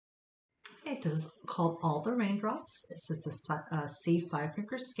Okay, this is called All the Raindrops. It's just a C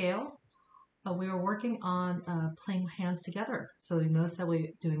 5-finger scale. We are working on playing hands together. So you notice that we're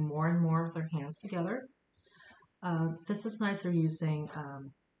doing more and more with our hands together. This is nice. They're using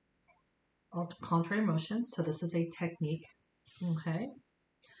contrary motion. So this is a technique. Okay.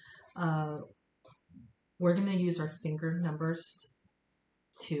 We're going to use our finger numbers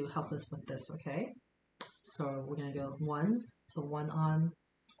to help us with this. Okay. So we're going to go ones. So one on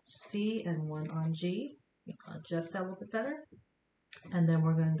C and one on G. Adjust that a little bit better. And then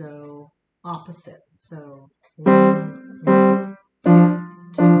we're going to go opposite. So 1, 1, 2,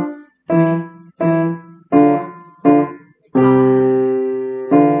 2, 3, 3, 4,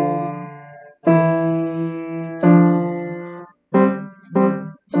 4, 5, 4, 3, 2, 1,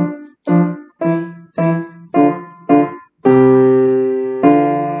 1, 2, 2, 3, 3, 4, 4,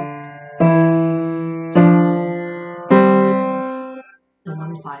 5, 3, 2, and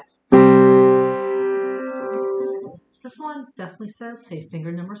 1, 5. This one definitely says say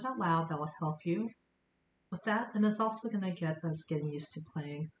finger numbers out loud. That will help you with that. And it's also going to get us getting used to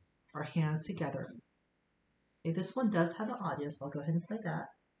playing our hands together. Okay, this one does have the audio, so I'll go ahead and play that.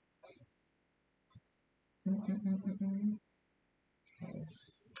 Okay.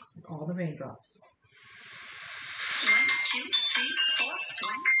 This is All the Raindrops. 1, 2, 3, 4,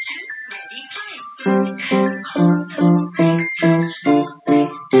 1, 2, ready, play. All the raindrops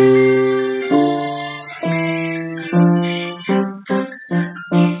falling down. The sun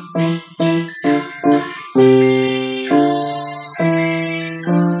is making our sea of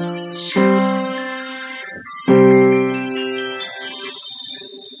rainbow shine.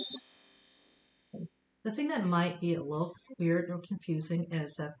 The thing that might be a little weird or confusing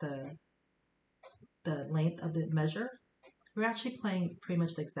is that the length of the measure, we're actually playing pretty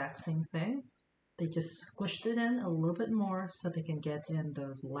much the exact same thing. They just squished it in a little bit more so they can get in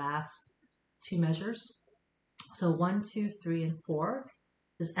those last two measures. So 1, 2, 3, and 4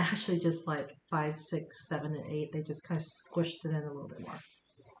 is actually just like 5, 6, 7, and 8. They just kind of squished it in a little bit more.